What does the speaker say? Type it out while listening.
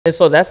And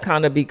so that's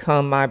kind of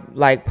become my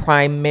like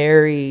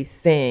primary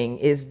thing,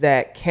 is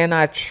that can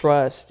I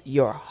trust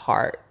your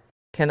heart?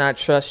 Can I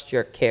trust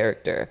your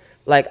character?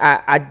 Like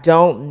I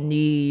don't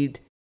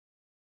need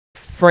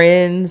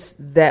friends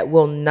that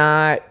will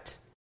not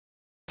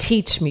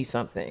teach me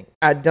something.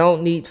 I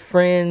don't need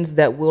friends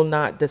that will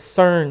not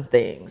discern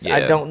things.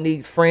 I don't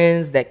need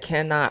friends that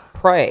cannot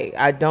pray.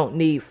 I don't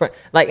need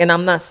and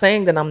I'm not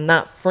saying that I'm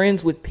not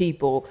friends with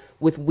people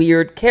with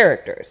weird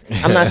characters.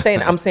 I'm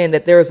saying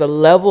that there is a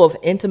level of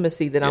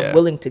intimacy that I'm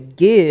willing to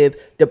give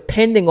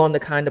depending on the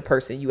kind of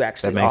person you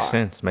actually are. That makes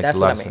sense. Makes a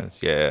lot of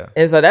sense. Yeah.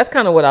 And so that's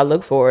kind of what I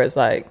look for. It's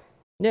like,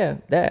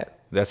 that.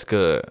 That's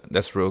good.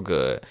 That's real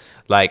good.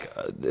 Like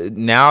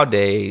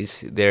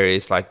nowadays there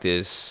is like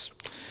this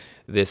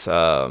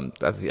I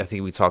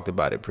think we talked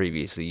about it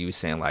previously. You were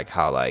saying like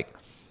how like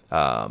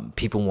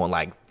people want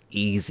like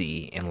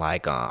easy and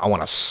like I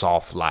want a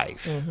soft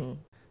life. Mm-hmm.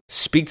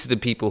 Speak to the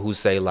people who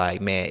say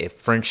like, man, if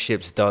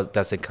friendships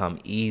doesn't come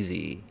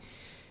easy,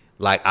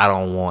 like I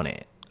don't want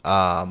it.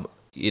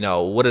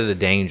 What are the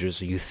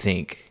dangers you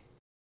think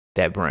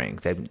that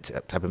brings,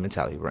 that type of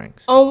mentality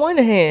brings? On one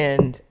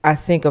hand, I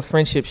think a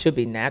friendship should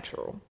be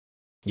natural.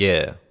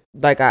 Yeah.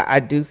 Like I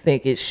do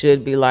think it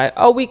should be like,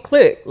 oh, we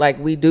click, like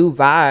we do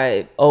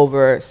vibe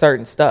over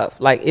certain stuff.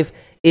 Like if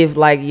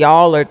like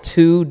y'all are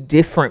two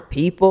different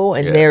people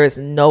and there is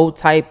no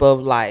type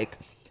of like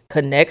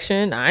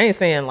connection, I ain't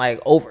saying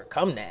like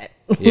overcome that.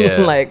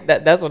 Yeah. Like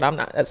that's what I'm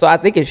not. So I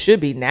think it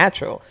should be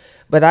natural.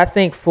 But I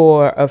think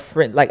for a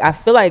friend, like I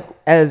feel like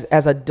as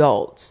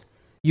adults,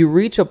 you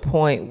reach a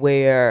point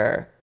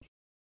where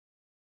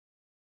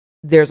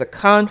there's a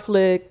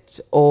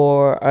conflict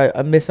or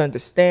a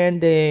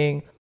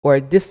misunderstanding or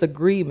a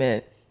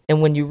disagreement.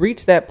 And when you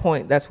reach that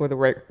point, that's where the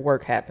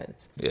work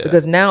happens. Yeah.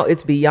 Because now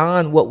it's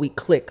beyond what we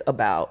click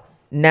about.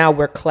 Now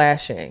we're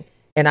clashing.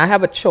 And I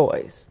have a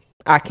choice.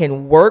 I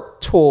can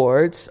work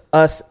towards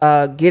us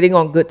getting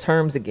on good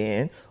terms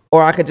again,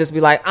 or I could just be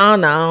like, oh,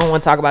 no, I don't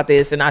want to talk about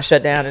this, and I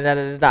shut down and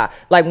da-da-da-da.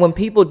 Like when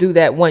people do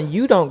that,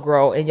 you don't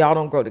grow and y'all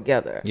don't grow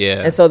together.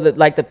 Yeah. And so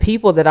the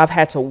people that I've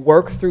had to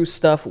work through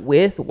stuff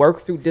with,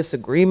 work through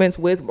disagreements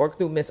with, work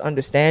through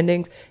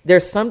misunderstandings,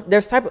 there's some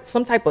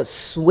type of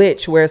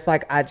switch where it's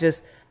like,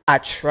 I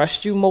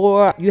trust you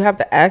more. You have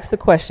to ask the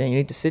question. You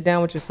need to sit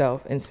down with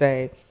yourself and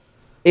say,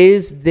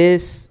 is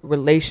this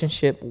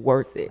relationship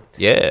worth it?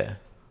 Yeah.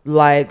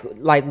 Like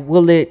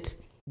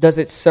does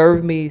it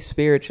serve me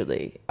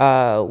spiritually?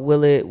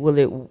 Will it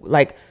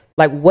like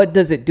what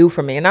does it do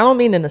for me? And I don't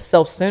mean in a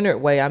self-centered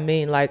way. I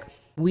mean like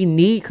we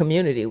need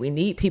community. We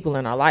need people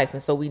in our life.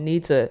 And so we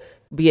need to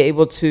be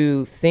able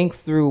to think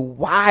through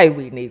why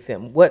we need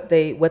them, what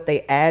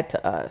they add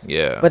to us.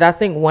 Yeah. But I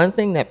think one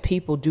thing that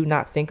people do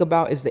not think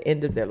about is the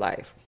end of their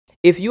life.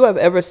 If you have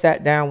ever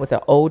sat down with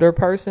an older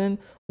person,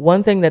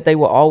 one thing that they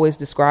will always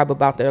describe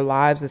about their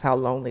lives is how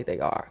lonely they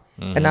are.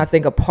 Mm-hmm. And I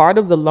think a part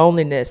of the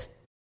loneliness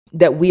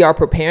that we are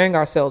preparing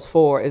ourselves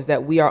for is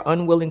that we are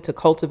unwilling to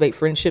cultivate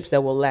friendships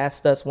that will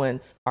last us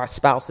when our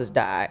spouses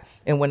die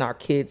and when our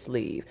kids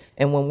leave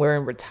and when we're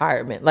in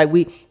retirement. Like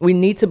we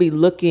need to be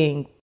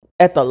looking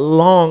at the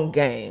long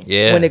game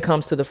when it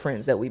comes to the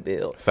friends that we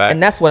build. Facts.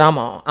 And that's what I'm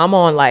on. I'm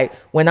on like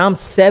when I'm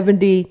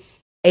 70,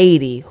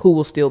 80, who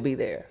will still be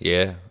there.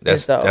 Yeah,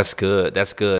 that's good. That's good.